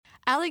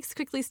Alex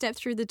quickly stepped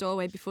through the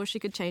doorway before she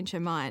could change her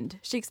mind.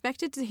 She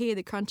expected to hear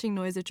the crunching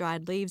noise of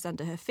dried leaves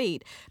under her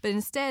feet, but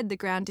instead the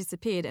ground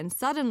disappeared and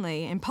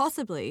suddenly,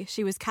 impossibly,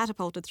 she was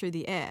catapulted through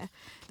the air.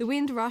 The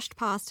wind rushed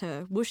past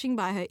her, whooshing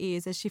by her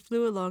ears as she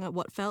flew along at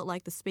what felt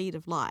like the speed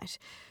of light.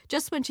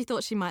 Just when she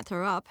thought she might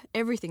throw up,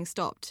 everything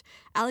stopped.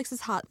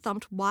 Alex's heart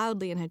thumped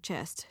wildly in her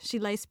chest. She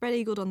lay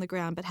spread-eagled on the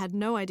ground but had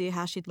no idea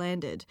how she'd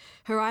landed.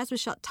 Her eyes were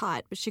shut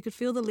tight, but she could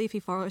feel the leafy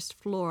forest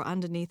floor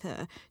underneath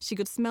her. She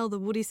could smell the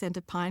woody scent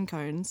of pine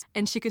cones,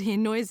 and she could hear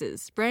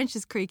noises,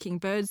 branches creaking,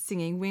 birds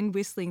singing, wind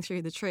whistling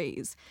through the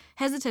trees.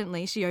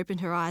 Hesitantly, she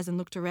opened her eyes and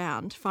looked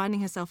around,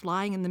 finding herself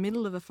lying in the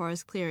middle of a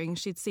forest clearing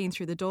she'd seen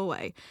through the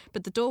doorway.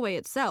 But the doorway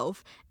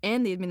itself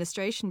and the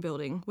administration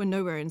building were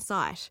nowhere in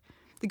sight.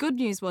 The good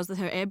news was that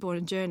her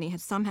airborne journey had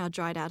somehow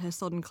dried out her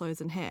sodden clothes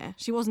and hair.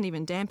 She wasn't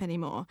even damp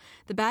anymore.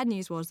 The bad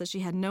news was that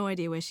she had no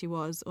idea where she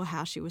was or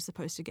how she was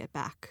supposed to get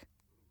back.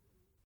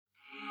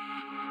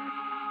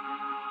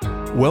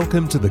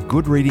 Welcome to the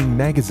Good Reading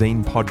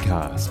Magazine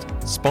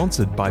podcast,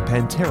 sponsored by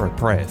Pantera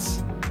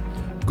Press.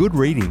 Good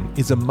Reading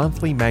is a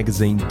monthly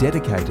magazine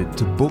dedicated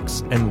to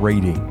books and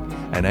reading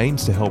and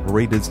aims to help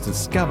readers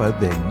discover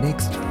their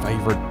next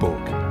favourite book.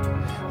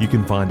 You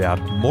can find out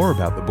more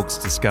about the books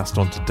discussed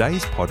on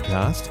today's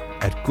podcast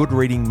at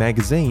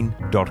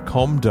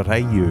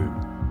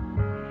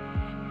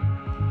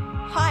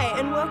goodreadingmagazine.com.au. Hi,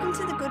 and welcome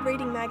to the Good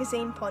Reading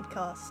Magazine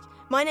podcast.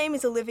 My name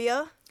is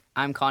Olivia.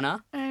 I'm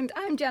Connor. And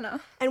I'm Jenna.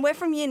 And we're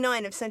from Year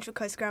 9 of Central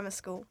Coast Grammar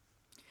School.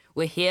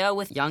 We're here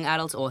with young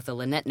adult author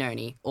Lynette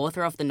Noni,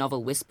 author of the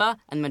novel Whisper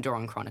and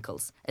Madoran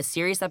Chronicles, a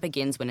series that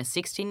begins when a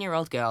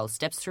 16-year-old girl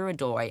steps through a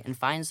doorway and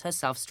finds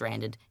herself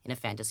stranded in a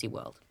fantasy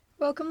world.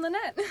 Welcome,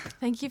 Lynette.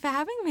 Thank you for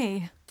having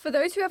me. For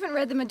those who haven't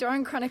read the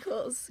Madoran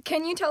Chronicles,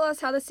 can you tell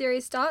us how the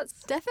series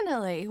starts?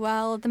 Definitely.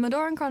 Well, the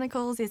Madoran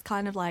Chronicles is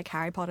kind of like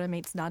Harry Potter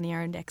meets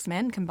Narnia and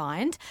X-Men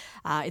combined.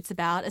 It's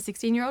about a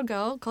 16-year-old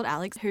girl called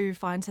Alex who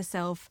finds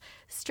herself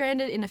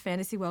stranded in a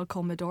fantasy world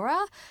called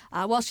Medora.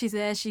 While she's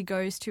there, she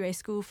goes to a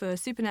school for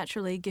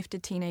supernaturally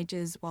gifted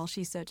teenagers while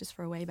she searches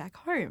for a way back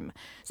home.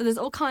 So there's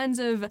all kinds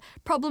of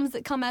problems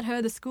that come at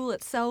her. The school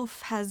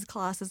itself has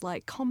classes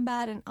like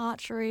combat and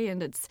archery,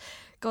 and it's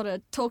got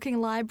a talking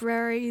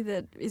library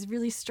that is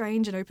really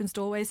strange and opens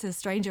doorways to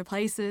stranger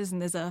places,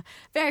 and there's a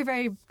very,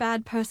 very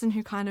bad person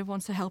who kind of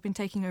wants her help in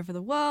taking over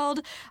the world.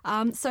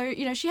 So,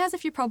 she has a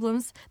few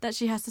problems that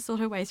she has to sort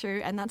her way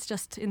through, and that's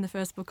just in the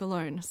first book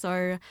alone.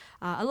 So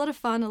a lot of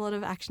fun, a lot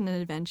of action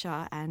and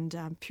adventure,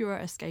 and pure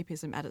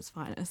escapism at its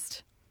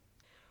finest.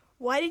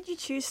 Why did you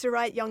choose to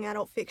write young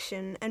adult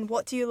fiction, and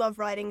what do you love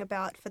writing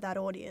about for that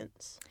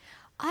audience?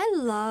 I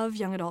love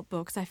young adult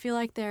books. I feel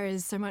like there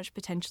is so much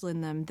potential in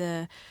them.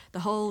 The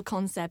whole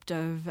concept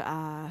of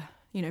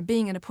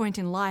being at a point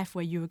in life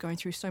where you are going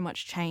through so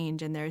much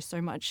change and there is so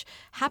much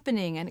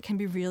happening, and it can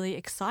be really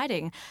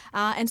exciting.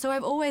 And so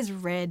I've always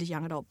read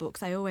young adult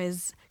books. I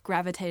always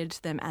gravitated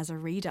to them as a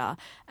reader,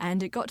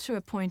 and it got to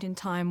a point in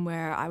time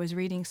where I was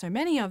reading so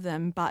many of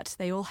them, but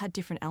they all had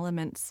different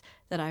elements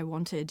that I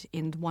wanted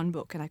in one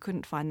book, and I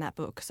couldn't find that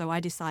book. So I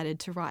decided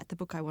to write the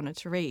book I wanted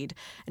to read.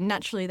 And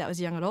naturally, that was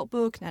a young adult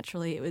book.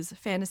 Naturally, it was a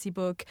fantasy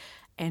book,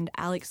 and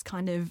Alex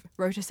kind of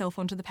wrote herself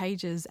onto the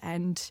pages,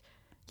 and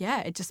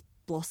it just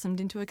blossomed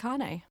into a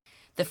carnet.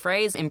 The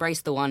phrase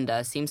 "embrace the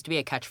wonder" seems to be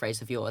a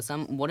catchphrase of yours.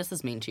 What does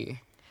this mean to you?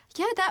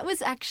 Yeah, that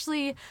was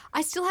actually,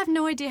 I still have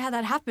no idea how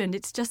that happened.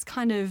 It's just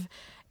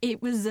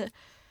it was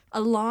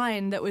a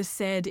line that was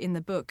said in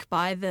the book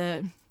by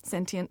the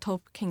sentient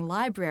talking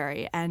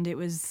library, and it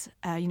was,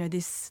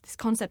 this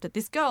concept that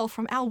this girl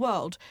from our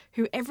world,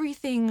 who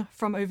everything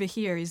from over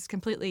here is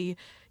completely,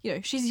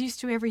 she's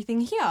used to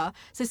everything here.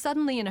 So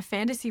suddenly in a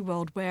fantasy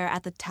world where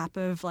at the tap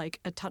of like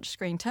a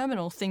touchscreen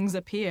terminal things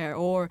appear,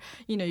 or,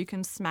 you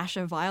can smash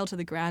a vial to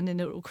the ground and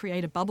it will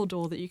create a bubble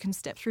door that you can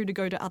step through to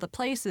go to other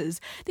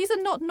places. These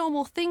are not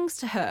normal things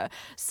to her.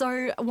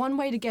 So one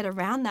way to get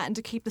around that and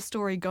to keep the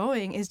story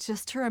going is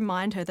just to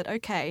remind her that,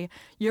 okay,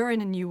 you're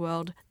in a new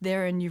world,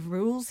 there are new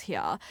rules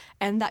here.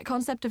 And that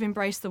concept of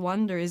embrace the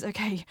wonder is,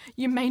 okay,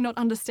 you may not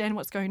understand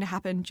what's going to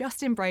happen,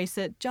 just embrace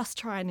it, just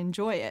try and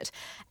enjoy it.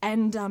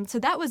 And so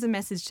that was a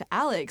message to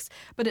Alex,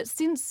 but it's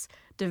since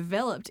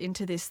developed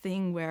into this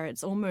thing where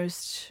it's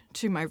almost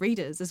to my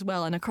readers as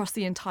well, and across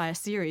the entire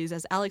series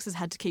as Alex has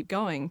had to keep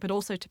going, but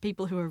also to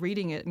people who are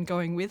reading it and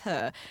going with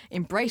her.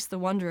 Embrace the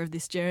wonder of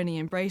this journey,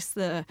 embrace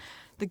the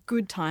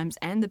good times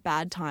and the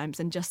bad times,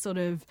 and just sort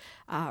of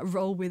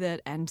roll with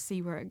it and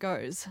see where it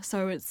goes.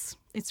 So it's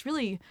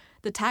really,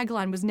 the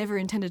tagline was never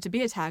intended to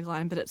be a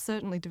tagline, but it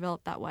certainly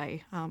developed that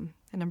way. And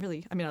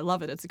I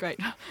love it. It's a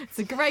great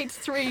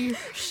 3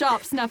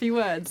 sharp, snappy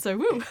words. So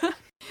woo.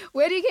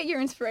 Where do you get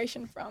your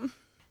inspiration from?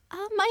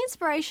 My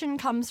inspiration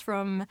comes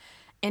from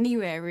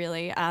anywhere,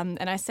 really. And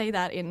I say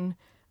that in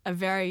a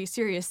very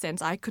serious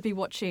sense. I could be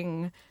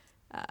watching,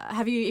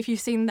 if you've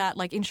seen that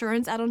like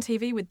insurance ad on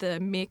TV with the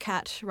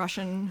meerkat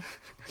Russian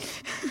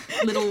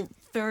little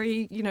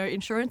furry,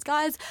 insurance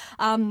guys.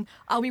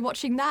 I'll be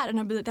watching that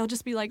and they'll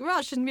just be like,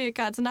 Russian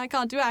meerkats, and I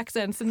can't do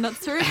accents, and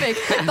that's terrific.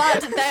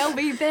 But they'll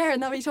be there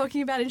and they'll be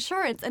talking about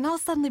insurance, and I'll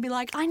suddenly be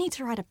like, I need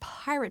to write a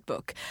pirate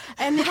book,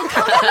 and it'll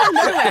come out of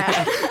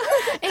nowhere.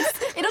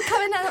 It'll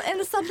come in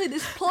and suddenly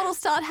this plot will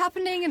start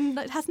happening, and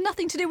it has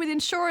nothing to do with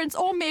insurance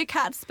or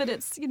meerkats, but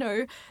it's,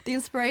 the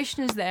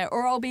inspiration is there.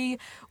 Or I'll be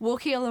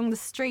walking along the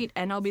street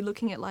and I'll be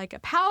looking at like a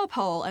power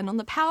pole, and on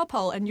the power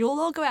pole, and you'll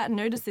all go out and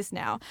notice this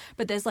now,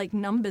 but there's like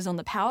numbers on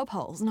the power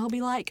poles, and I'll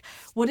be like,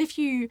 what if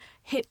you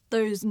hit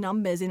those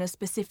numbers in a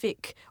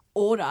specific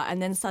order,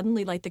 and then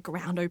suddenly like the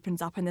ground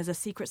opens up and there's a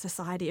secret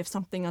society of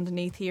something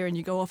underneath here, and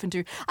you go off and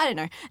do, I don't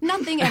know,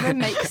 nothing ever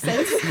makes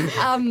sense.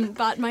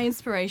 But my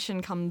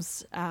inspiration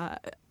comes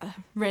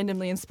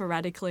randomly and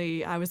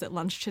sporadically. I was at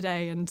lunch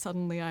today and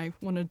suddenly I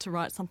wanted to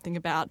write something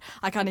about,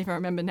 I can't even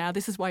remember now,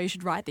 this is why you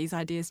should write these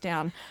ideas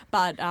down.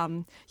 But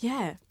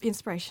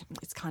inspiration,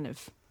 it's kind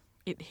of,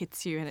 it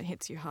hits you and it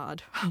hits you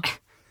hard.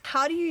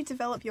 How do you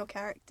develop your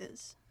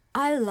characters?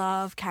 I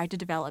love character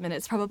development.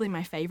 It's probably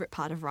my favourite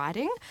part of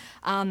writing.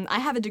 I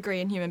have a degree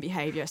in human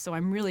behaviour, so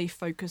I'm really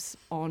focused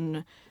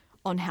on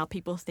how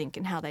people think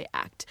and how they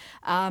act.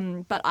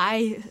 But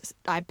I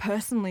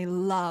personally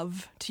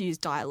love to use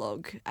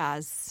dialogue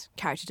as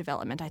character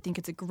development. I think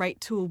it's a great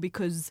tool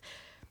because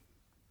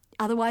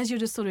otherwise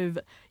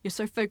you're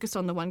so focused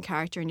on the one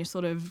character and you're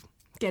sort of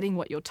getting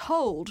what you're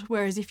told.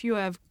 Whereas if you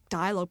have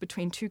dialogue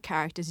between two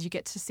characters, you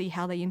get to see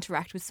how they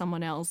interact with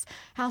someone else,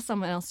 how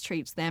someone else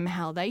treats them,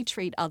 how they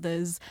treat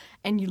others,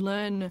 and you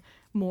learn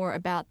more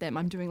about them.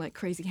 I'm doing like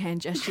crazy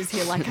hand gestures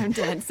here like I'm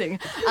dancing.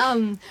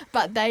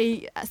 But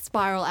they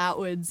spiral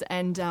outwards,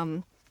 and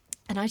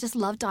I just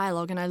love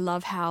dialogue, and I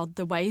love how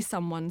the way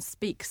someone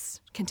speaks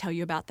can tell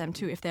you about them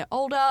too. If they're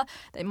older,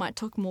 they might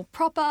talk more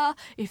proper.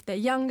 If they're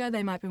younger,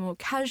 they might be more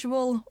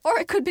casual. Or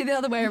it could be the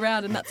other way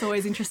around, and that's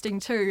always interesting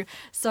too.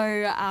 So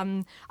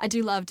I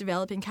do love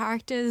developing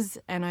characters,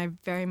 and I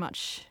very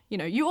much,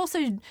 you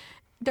also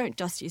don't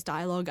just use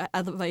dialogue.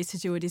 Other ways to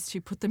do it is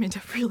to put them into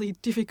a really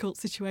difficult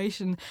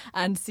situation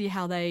and see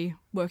how they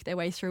work their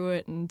way through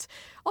it. And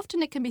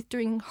often it can be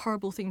doing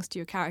horrible things to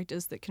your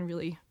characters that can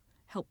really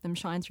help them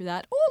shine through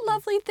that, or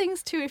lovely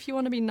things too if you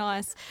want to be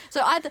nice.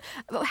 So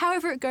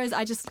however it goes,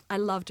 I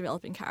love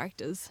developing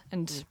characters,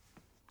 and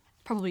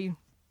probably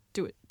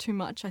do it too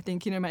much. I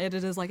think, my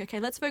editor's like, okay,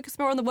 let's focus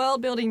more on the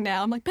world building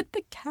now. I'm like, but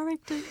the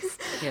characters.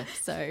 Yeah.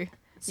 So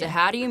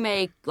how do you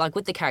make, like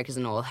with the characters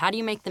and all, how do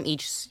you make them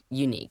each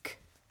unique?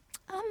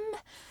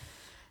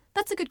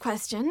 That's a good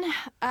question.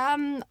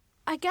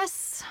 I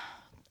guess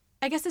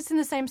it's in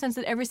the same sense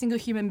that every single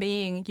human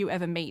being you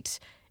ever meet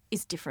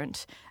is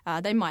different.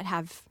 They might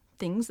have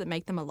things that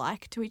make them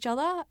alike to each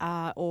other,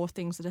 or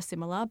things that are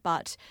similar,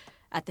 but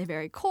at their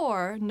very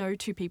core, no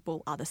two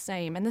people are the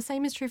same. And the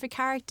same is true for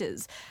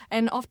characters.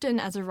 And often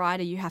as a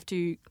writer, you have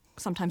to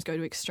sometimes go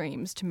to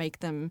extremes to make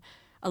them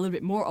a little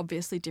bit more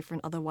obviously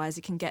different. Otherwise,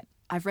 it can get...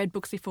 I've read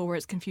books before where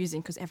it's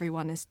confusing because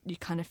you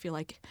kind of feel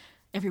like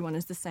everyone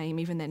is the same.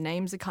 Even their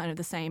names are kind of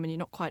the same and you're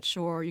not quite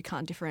sure, or you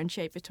can't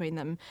differentiate between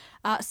them.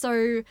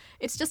 So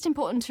it's just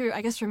important to,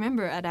 I guess,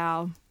 remember at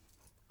our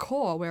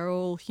core, we're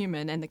all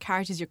human, and the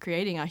characters you're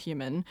creating are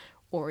human,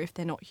 or if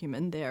they're not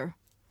human, they're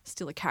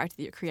still a character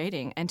that you're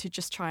creating, and to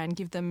just try and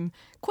give them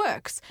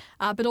quirks.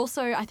 But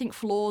also, I think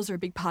flaws are a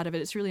big part of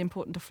it. It's really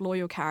important to flaw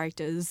your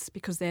characters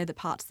because they're the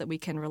parts that we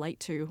can relate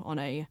to on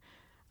a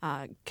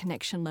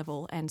connection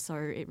level, and so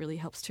it really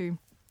helps to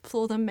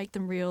flaw them, make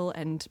them real,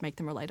 and make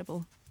them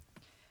relatable.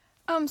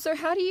 So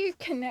how do you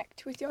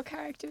connect with your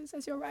characters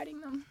as you're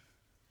writing them?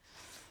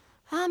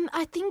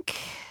 I think...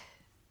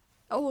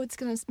 Oh, it's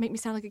going to make me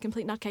sound like a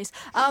complete nutcase.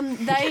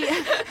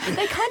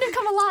 They kind of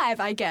come alive,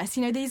 I guess.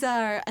 These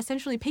are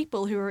essentially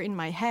people who are in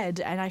my head,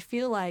 and I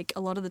feel like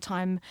a lot of the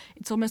time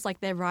it's almost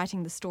like they're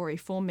writing the story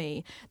for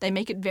me. They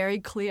make it very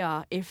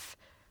clear if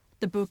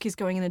the book is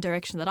going in the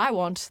direction that I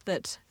want,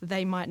 that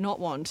they might not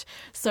want.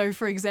 So,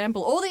 for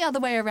example, or the other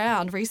way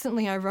around,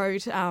 recently I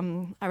wrote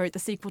the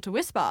sequel to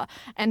Whisper,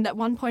 and at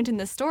one point in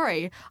the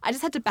story, I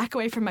just had to back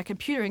away from my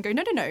computer and go,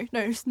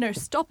 no,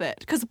 stop it.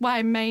 Because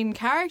my main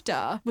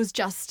character was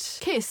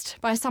just kissed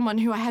by someone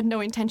who I had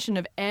no intention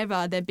of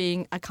ever there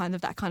being that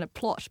kind of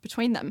plot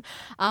between them.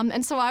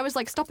 And so I was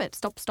like, stop it,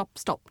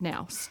 stop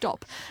now,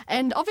 stop.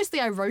 And obviously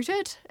I wrote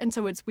it, and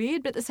so it's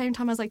weird, but at the same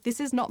time I was like,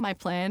 this is not my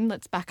plan,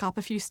 let's back up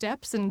a few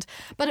steps.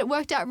 But it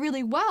worked out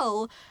really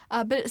well,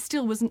 but it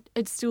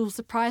still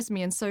surprised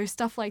me. And so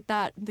stuff like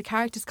that, the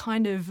characters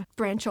kind of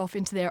branch off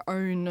into their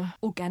own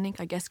organic,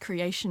 I guess,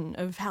 creation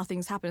of how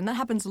things happen. And that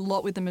happens a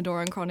lot with the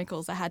Madoran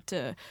Chronicles. I had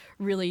to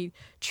really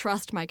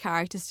trust my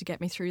characters to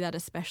get me through that,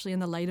 especially in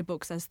the later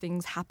books as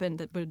things happened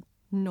that were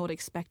not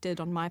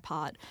expected on my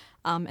part.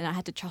 And I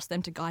had to trust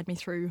them to guide me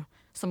through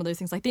some of those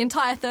things. Like the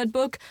entire third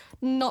book,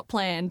 not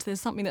planned. There's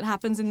something that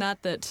happens in that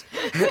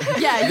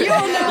yeah, you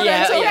all know what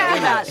I'm talking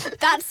about.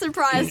 That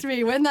surprised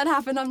me. When that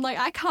happened, I'm like,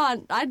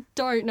 I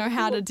don't know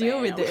how to deal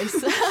with this.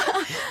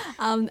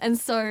 And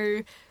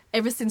so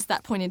ever since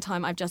that point in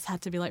time, I've just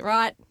had to be like,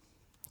 right,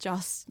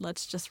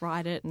 let's just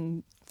write it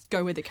and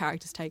go where the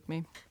characters take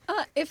me.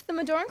 If the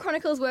Madoran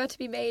Chronicles were to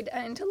be made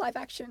into live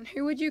action,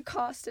 who would you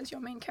cast as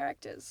your main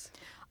characters?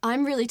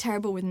 I'm really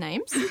terrible with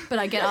names, but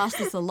I get asked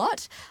this a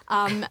lot.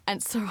 And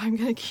so I'm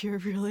going to give you a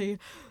really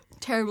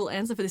terrible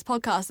answer for this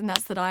podcast, and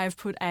that's that I've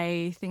put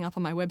a thing up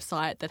on my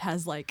website that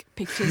has like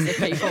pictures of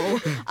people,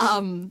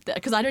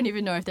 because I don't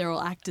even know if they're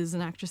all actors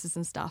and actresses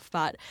and stuff.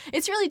 But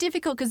it's really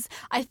difficult because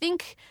I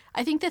think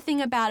the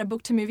thing about a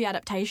book to movie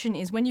adaptation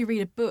is when you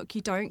read a book, you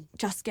don't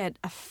just get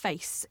a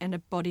face and a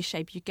body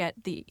shape, you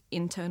get the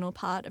internal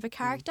part of a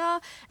character,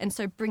 and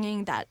so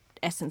bringing that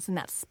essence and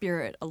that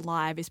spirit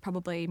alive is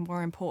probably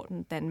more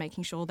important than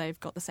making sure they've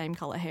got the same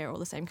colour hair or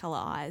the same colour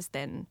eyes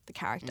than the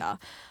character.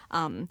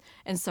 And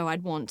so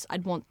I'd want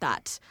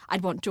that.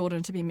 I'd want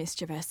Jordan to be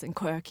mischievous and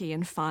quirky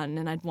and fun,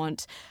 and I'd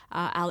want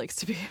Alex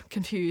to be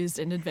confused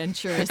and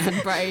adventurous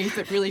and brave,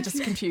 but really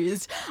just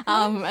confused.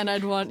 And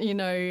I'd want,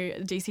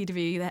 DC to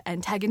be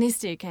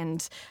antagonistic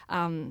and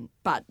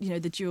but, the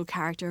dual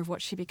character of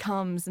what she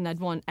becomes. And I'd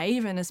want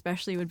Avon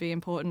especially would be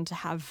important to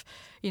have,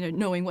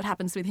 knowing what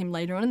happens with him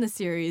later on in the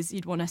series,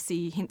 you'd want to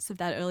see hints of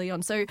that early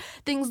on. So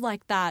things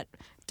like that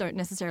don't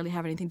necessarily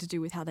have anything to do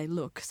with how they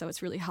look. So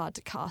it's really hard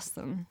to cast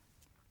them.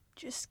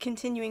 Just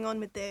continuing on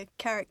with the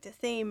character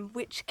theme,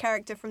 which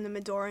character from the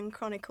Madoran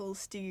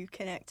Chronicles do you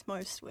connect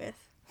most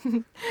with?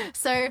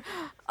 So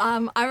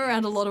I'm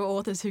around a lot of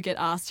authors who get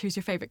asked who's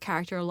your favourite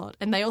character a lot,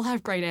 and they all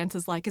have great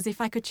answers, like as if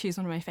I could choose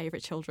one of my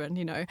favourite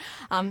children,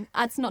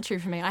 That's not true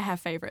for me. I have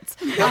favourites.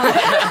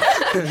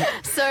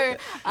 So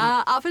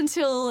up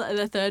until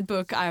the third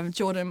book,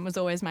 Jordan was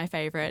always my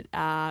favourite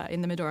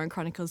in the Madoran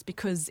Chronicles,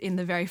 because in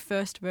the very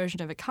first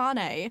version of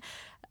Akane,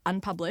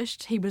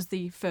 unpublished, he was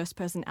the first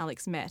person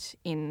Alex met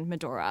in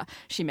Medora.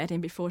 She met him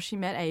before she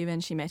met Avon.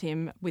 She met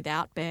him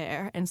without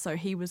Bear, and so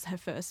he was her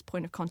first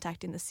point of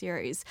contact in the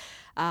series.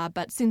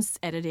 But since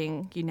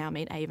editing, you now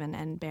meet Avon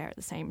and Bear at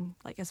the same,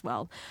 as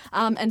well.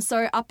 And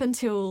so up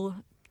until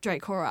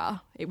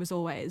Dracora, it was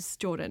always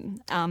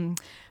Jordan.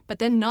 But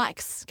then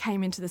Nyx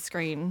came into the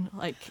screen,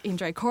 in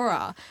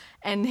Dracora,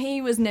 and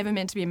he was never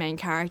meant to be a main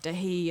character.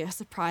 He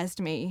surprised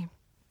me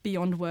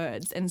beyond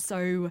words. And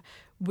so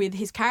with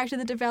his character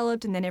that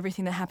developed and then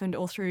everything that happened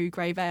all through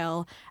Grey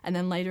Vale and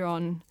then later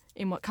on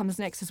in what comes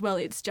next as well,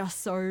 it's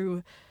just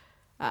so...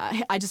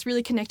 I just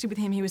really connected with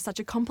him. He was such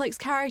a complex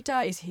character.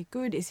 Is he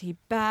good? Is he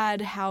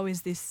bad? How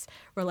is this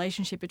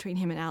relationship between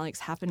him and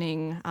Alex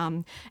happening?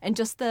 And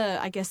just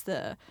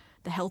the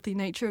healthy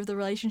nature of the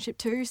relationship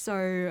too. So...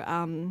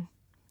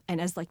 and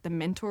as the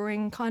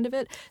mentoring kind of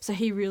it. So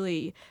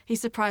he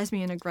surprised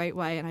me in a great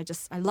way, and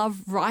I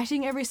love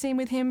writing every scene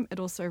with him and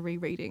also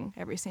rereading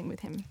every scene with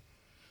him.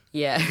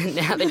 Yeah,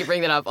 now that you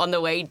bring that up, on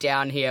the way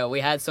down here, we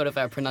had sort of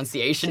a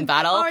pronunciation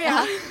battle. Oh,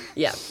 yeah.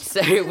 Yeah,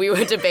 so we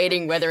were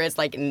debating whether it's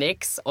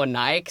Nyx or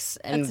Nikes.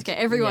 And that's okay,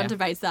 everyone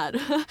debates that.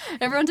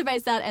 Everyone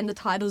debates that, and the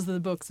titles of the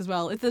books as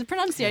well. The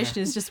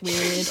pronunciation is just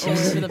weird all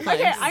over the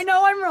place. Okay, I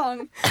know I'm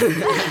wrong.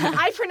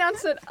 I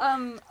pronounced it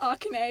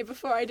Arcane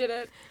before I did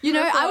it.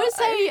 I would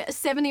say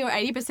 70 or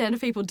 80% of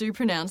people do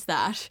pronounce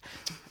that.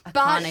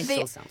 But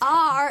the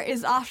R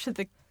is after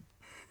the...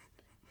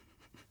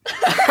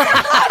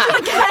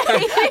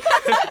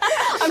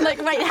 I'm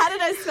like, wait, how did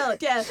I spell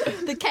it? Yeah,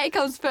 the K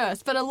comes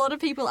first, but a lot of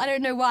people, I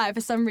don't know why,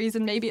 for some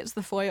reason, maybe it's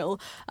the foil,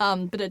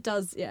 but it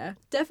does,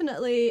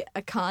 definitely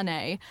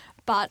Akane,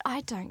 but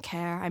I don't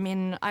care. I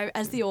mean,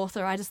 as the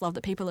author, I just love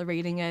that people are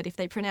reading it. If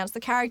they pronounce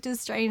the characters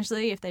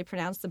strangely, if they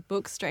pronounce the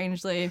book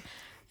strangely,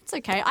 it's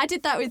okay. I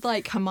did that with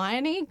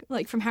Hermione,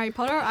 from Harry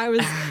Potter.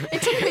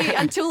 It took me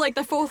until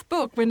the fourth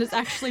book when it's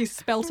actually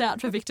spelt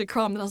out for Victor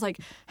Crumb, and I was like,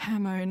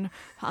 Hermione,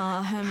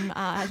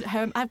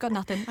 I've got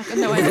nothing. I've got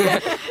no idea.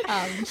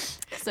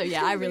 So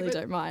yeah, I really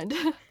don't mind.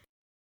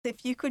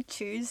 If you could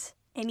choose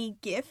any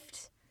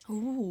gift,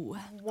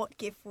 what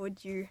gift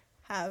would you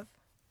have?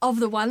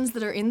 Of the ones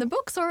that are in the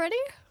books already,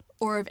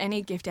 or of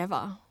any gift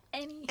ever?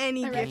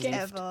 Any gift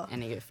ever.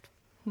 Any gift.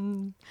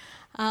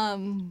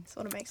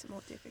 Sort of makes it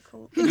more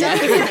difficult.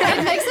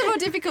 It makes it more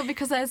difficult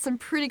because there's some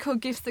pretty cool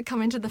gifts that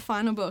come into the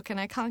final book, and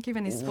I can't give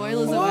any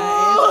spoilers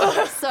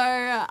away. So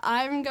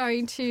I'm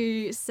going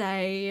to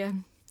say,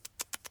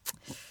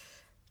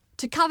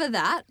 to cover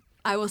that,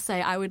 I will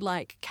say I would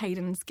like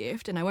Caden's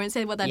gift, and I won't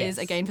say what that is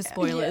again for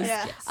spoilers.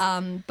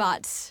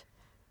 But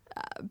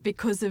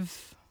because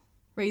of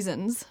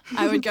reasons,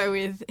 I would go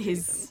with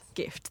his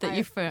gift that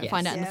you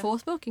find out in the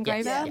fourth book in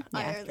Grey Vale.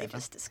 I only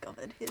just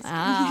discovered his.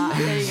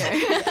 There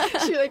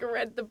you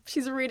go.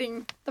 She's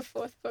reading the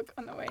fourth book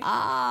on the way.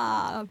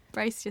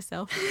 Brace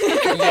yourself.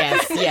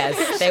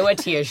 Yes, they were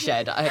tears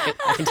shed. I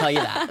can tell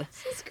you that.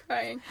 She's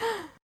crying.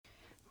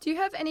 Do you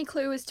have any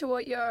clue as to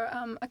what your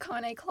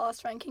Akane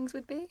class rankings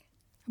would be?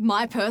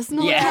 My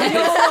personal? We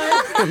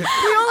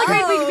all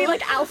agreed we could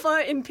be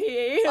alpha in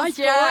PE. No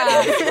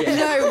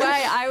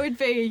way. I would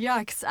be,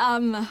 yucks.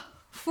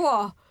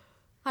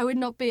 I would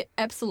not be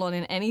epsilon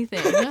in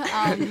anything.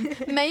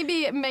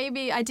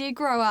 Maybe I did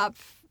grow up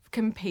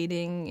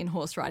competing in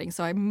horse riding,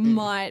 so I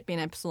might be an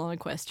epsilon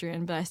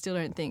equestrian, but I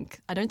don't think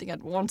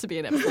I'd want to be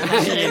an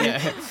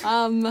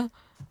epsilon.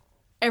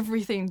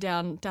 everything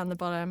down the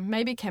bottom.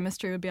 Maybe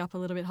chemistry would be up a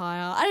little bit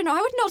higher. I don't know.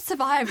 I would not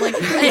survive like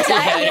a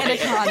day at a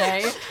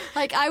carne.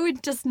 Like I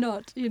would just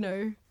not,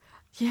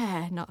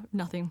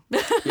 nothing.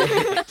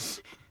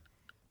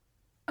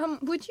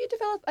 Would you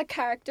develop a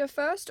character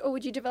first, or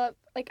would you develop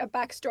like a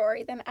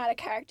backstory, then add a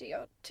character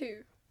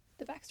to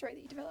the backstory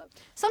that you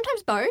developed?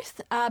 Sometimes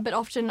both, but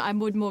often I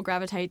would more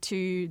gravitate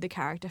to the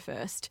character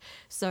first.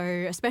 So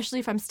especially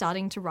if I'm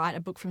starting to write a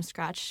book from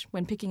scratch,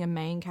 when picking a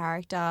main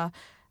character,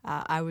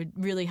 I would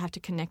really have to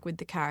connect with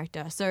the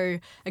character. So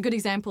a good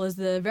example is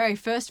the very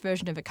first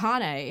version of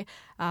Akane.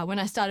 When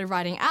I started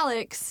writing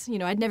Alex,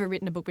 I'd never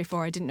written a book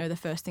before. I didn't know the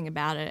first thing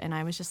about it. And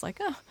I was just like,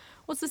 oh,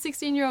 what's the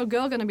 16-year-old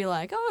girl going to be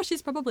like? Oh,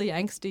 she's probably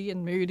angsty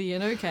and moody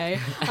and okay,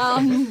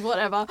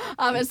 whatever.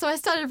 And so I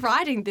started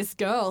writing this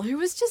girl who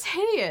was just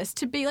hideous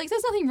to be like,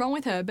 there's nothing wrong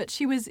with her, but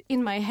she was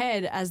in my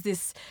head as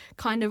this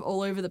kind of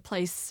all over the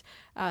place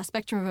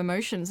spectrum of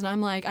emotions. And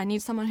I'm like, I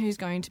need someone who's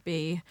going to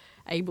be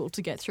able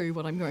to get through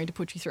what I'm going to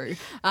put you through.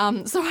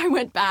 So I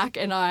went back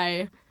and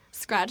I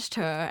scratched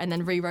her and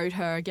then rewrote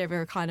her, gave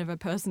her kind of a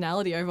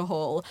personality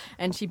overhaul,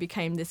 and she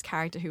became this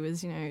character who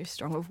was,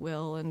 strong of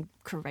will and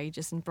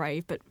courageous and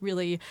brave, but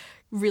really,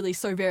 really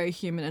so very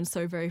human and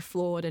so very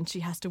flawed, and she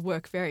has to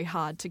work very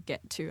hard to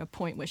get to a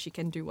point where she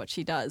can do what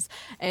she does.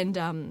 And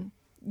I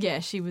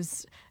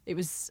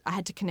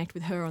had to connect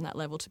with her on that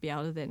level to be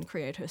able to then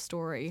create her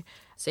story.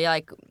 So,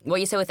 what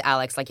you said with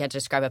Alex, you had to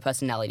describe her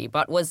personality,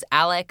 but was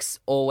Alex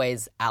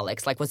always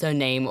Alex? Was her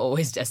name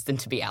always destined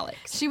to be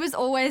Alex? She was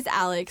always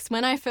Alex.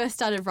 When I first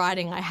started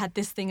writing, I had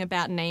this thing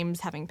about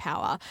names having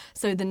power.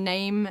 So the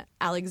name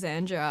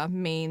Alexandra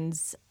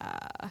means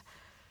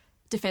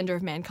defender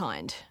of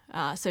mankind.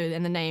 And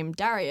the name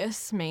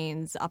Darius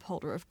means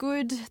upholder of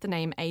good. The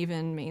name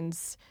Avon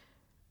means...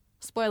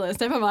 Spoilers,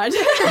 never mind.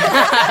 So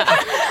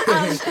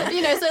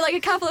a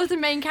couple of the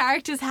main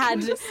characters had,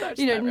 names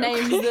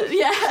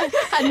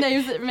had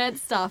names that meant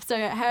stuff. So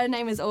her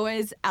name was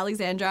always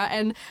Alexandra.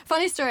 And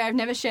funny story, I've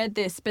never shared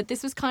this, but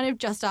this was kind of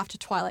just after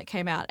Twilight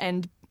came out,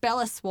 and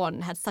Bella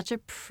Swan had such a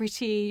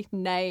pretty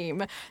name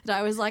that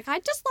I was like,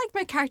 I'd just like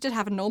my character to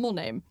have a normal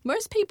name.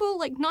 Most people,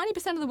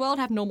 90% of the world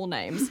have normal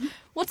names.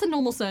 What's a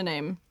normal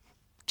surname?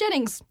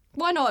 Jennings.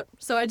 Why not?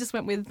 So I just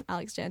went with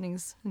Alex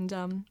Jennings,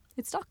 and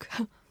it stuck.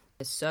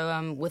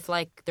 So, with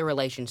the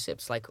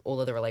relationships, all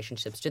of the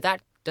relationships,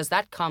 does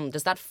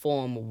that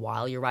form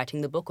while you're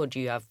writing the book, or do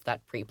you have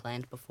that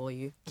pre-planned before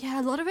you? Yeah,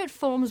 a lot of it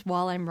forms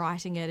while I'm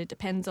writing it. It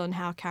depends on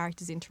how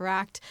characters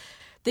interact.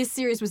 This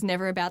series was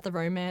never about the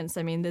romance.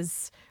 I mean,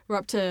 we're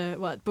up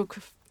to book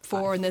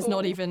 4 and there's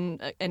not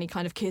even any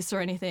kind of kiss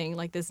or anything.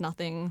 There's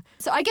nothing.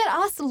 So I get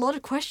asked a lot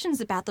of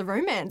questions about the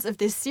romance of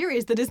this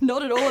series that is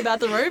not at all about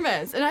the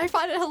romance. And I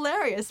find it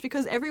hilarious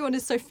because everyone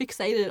is so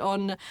fixated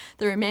on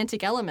the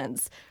romantic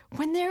elements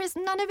when there is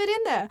none of it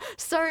in there.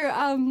 So,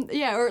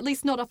 or at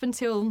least not up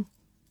until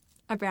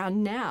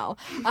around now.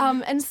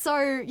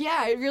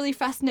 It really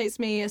fascinates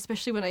me,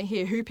 especially when I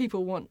hear who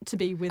people want to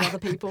be with other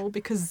people,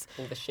 because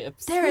all the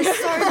ships. There are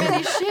so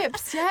many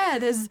ships. Yeah,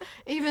 there's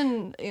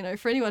even,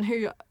 for anyone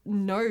who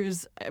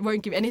knows, I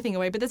won't give anything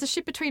away, but there's a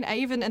ship between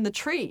Avon and the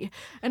tree.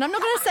 And I'm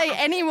not going to say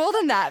any more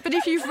than that, but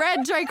if you've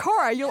read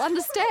Dracora, you'll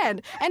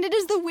understand. And it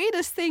is the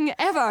weirdest thing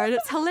ever, and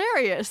it's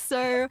hilarious.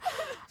 So,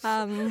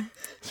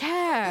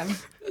 yeah.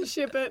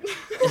 Ship it.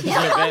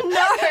 Yeah,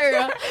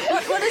 no.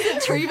 What is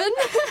it, Treven?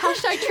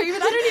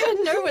 #Treven? I don't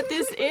even know what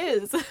this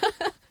is.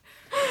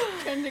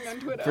 Trending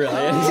on Twitter.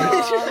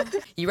 Brilliant.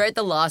 You wrote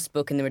the last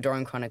book in the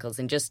Madoran Chronicles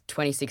in just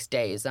 26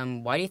 days.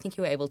 Why do you think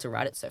you were able to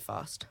write it so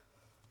fast?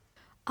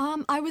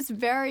 I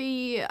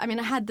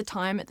had the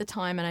time at the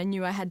time, and I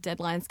knew I had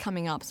deadlines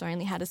coming up, so I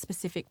only had a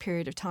specific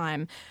period of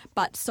time.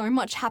 But so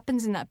much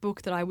happens in that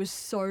book that I was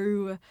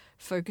so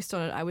focused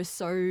on it. I was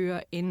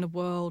so in the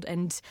world,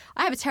 and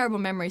I have a terrible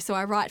memory, so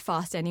I write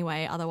fast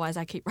anyway. Otherwise,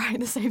 I keep writing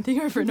the same thing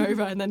over and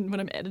over, and then when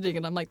I'm editing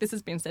it, I'm like, this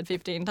has been said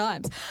 15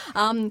 times.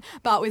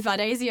 But with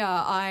Vidasia,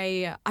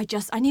 I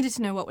needed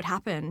to know what would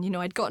happen.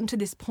 I'd gotten to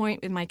this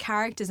point with my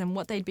characters and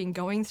what they'd been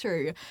going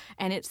through,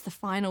 and it's the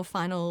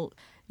final,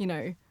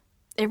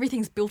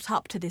 everything's built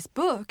up to this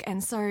book.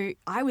 And so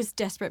I was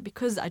desperate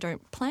because I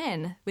don't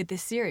plan with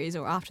this series,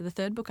 or after the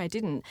third book I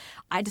didn't.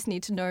 I just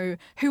need to know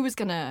who was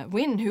going to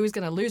win, who was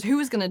going to lose, who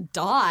was going to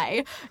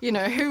die,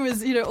 who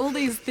was, all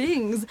these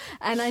things.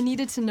 And I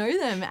needed to know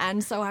them.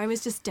 And so I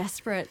was just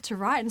desperate to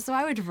write. And so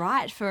I would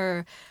write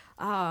for,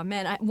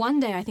 one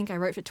day I think I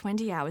wrote for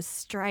 20 hours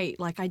straight.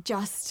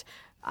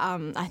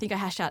 I think I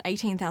hashed out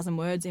 18,000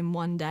 words in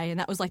one day, and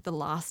that was the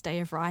last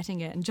day of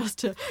writing it, and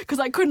because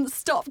I couldn't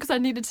stop because I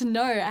needed to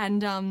know.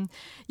 And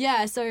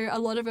so a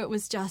lot of it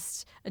was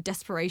just a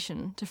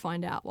desperation to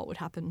find out what would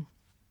happen.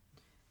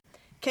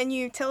 Can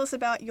you tell us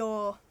about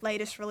your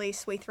latest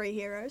release, We Three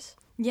Heroes?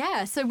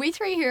 Yeah, so We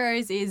Three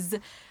Heroes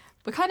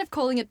we're kind of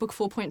calling it book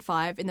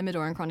 4.5 in the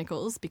Madoran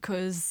Chronicles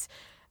because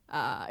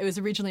it was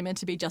originally meant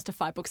to be just a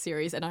 5-book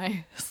series, and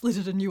I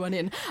slitted a new one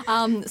in.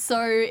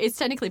 So it's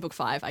technically book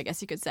 5, I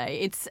guess you could say.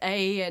 It's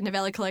a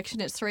novella collection.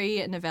 It's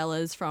 3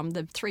 novellas from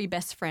the 3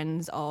 best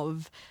friends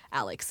of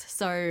Alex.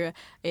 So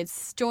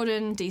it's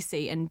Jordan,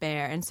 DC, and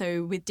Bear. And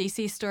so with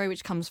DC's story,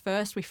 which comes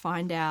first, we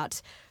find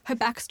out her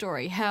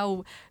backstory,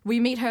 how we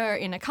meet her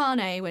in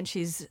Akane when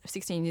she's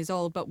 16 years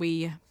old, but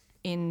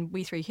in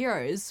We Three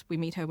Heroes, we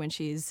meet her when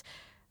she's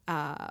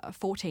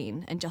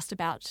 14 and just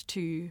about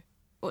to...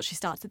 Well, she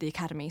starts at the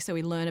academy, so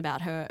we learn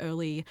about her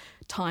early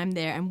time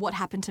there and what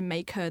happened to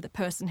make her the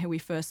person who we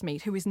first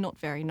meet, who is not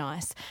very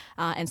nice.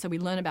 And so we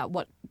learn about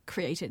what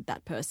created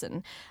that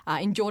person.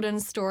 In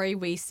Jordan's story,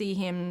 we see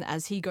him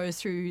as he goes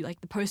through like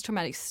the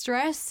post-traumatic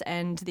stress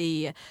and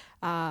the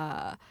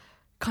kind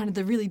of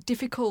the really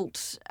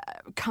difficult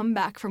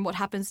comeback from what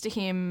happens to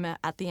him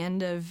at the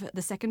end of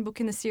the 2nd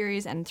book in the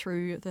series and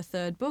through the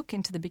 3rd book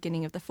into the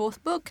beginning of the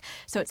 4th book.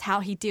 So it's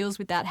how he deals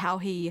with that, how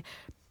he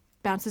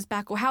bounces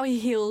back, or how he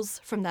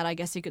heals from that, I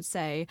guess you could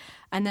say.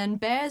 And then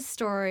Bear's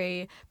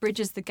story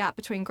bridges the gap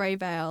between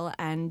Greyvale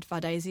and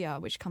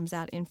Vardasia, which comes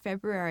out in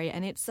February,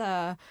 and it's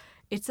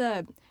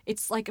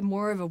like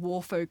more of a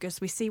war focus.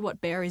 We see what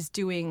Bear is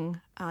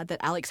doing that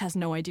Alex has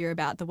no idea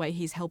about, the way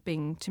he's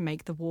helping to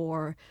make the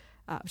war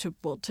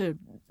to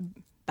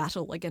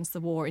battle against the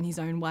war in his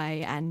own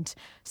way, and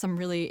some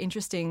really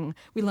interesting.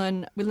 We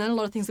learn a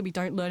lot of things that we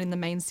don't learn in the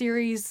main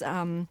series.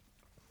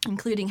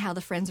 Including how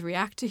the friends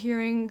react to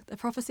hearing the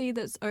prophecy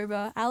that's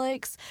over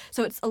Alex.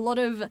 So it's a lot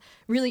of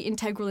really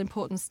integral,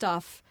 important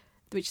stuff,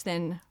 which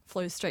then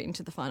flows straight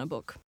into the final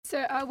book.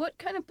 So what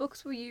kind of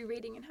books were you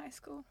reading in high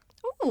school?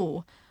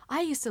 Oh,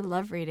 I used to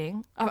love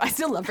reading. Oh, I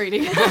still love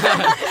reading.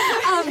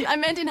 I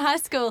meant in high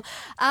school.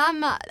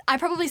 I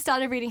probably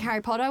started reading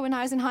Harry Potter when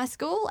I was in high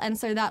school, and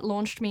so that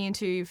launched me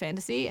into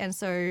fantasy. And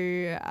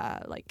so,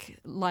 like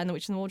Lion, the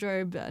Witch and the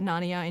Wardrobe,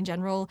 Narnia in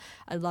general,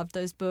 I loved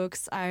those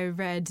books. I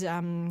read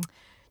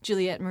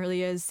Juliet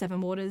Marilia's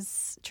Seven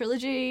Waters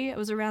trilogy. It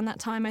was around that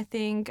time, I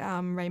think.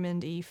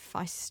 Raymond E.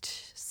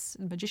 Feist's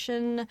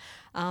Magician.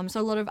 So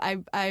a lot of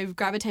I've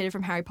gravitated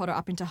from Harry Potter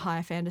up into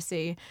high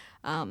fantasy.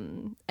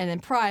 And then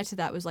prior to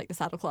that was like the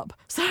Saddle Club.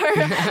 So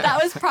that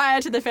was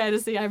prior to the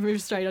fantasy. I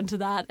moved straight onto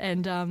that.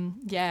 And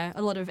a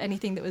lot of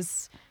anything that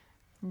was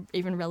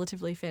even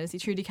relatively fantasy.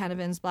 Trudy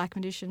Canavan's Black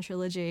Magician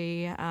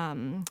trilogy.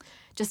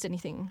 Just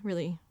anything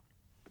really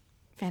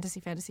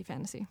fantasy.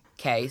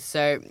 Okay,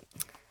 so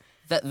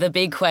the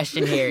big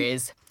question here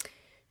is,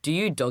 do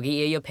you doggy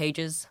ear your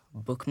pages,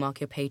 bookmark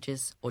your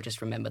pages, or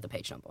just remember the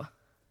page number?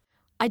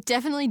 I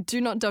definitely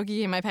do not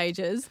doggy ear my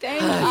pages.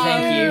 Thank you.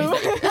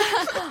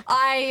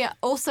 I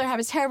also have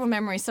a terrible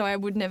memory, so I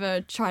would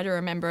never try to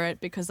remember it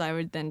because I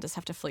would then just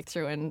have to flick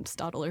through and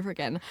start all over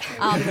again.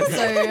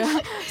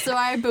 So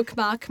I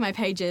bookmark my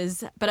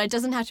pages, but it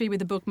doesn't have to be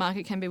with a bookmark.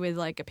 It can be with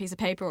like a piece of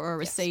paper or a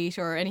receipt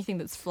or anything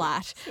that's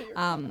flat.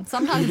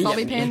 Sometimes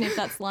bobby pin if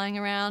that's lying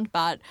around,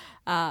 but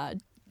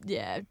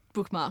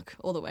bookmark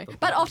all the way.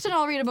 But often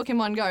I'll read a book in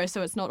one go,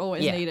 so it's not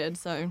always needed.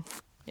 So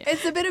yeah.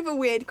 It's a bit of a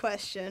weird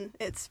question.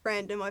 It's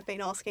random. I've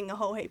been asking a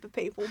whole heap of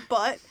people,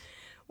 but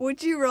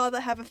would you rather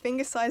have a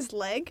finger-sized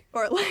leg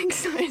or a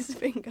leg-sized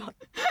finger?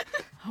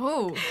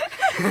 Oh,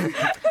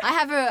 I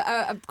have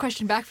a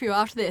question back for you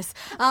after this.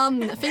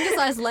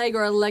 Finger-sized leg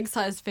or a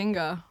leg-sized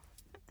finger?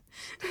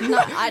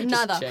 No,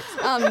 neither.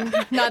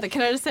 Neither.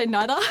 Can I just say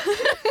neither?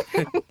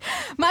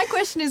 My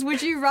question is,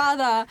 would you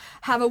rather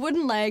have a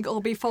wooden leg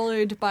or be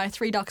followed by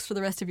 3 ducks for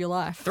the rest of your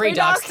life? Three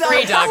ducks.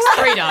 Three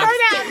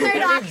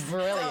ducks.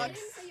 Brilliant.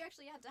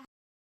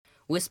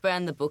 Whisper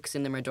and the books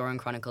in the Medoran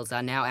Chronicles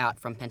are now out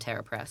from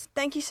Pantera Press.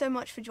 Thank you so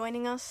much for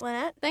joining us,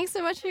 Lynette. Thanks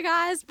so much, you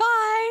guys.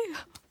 Bye.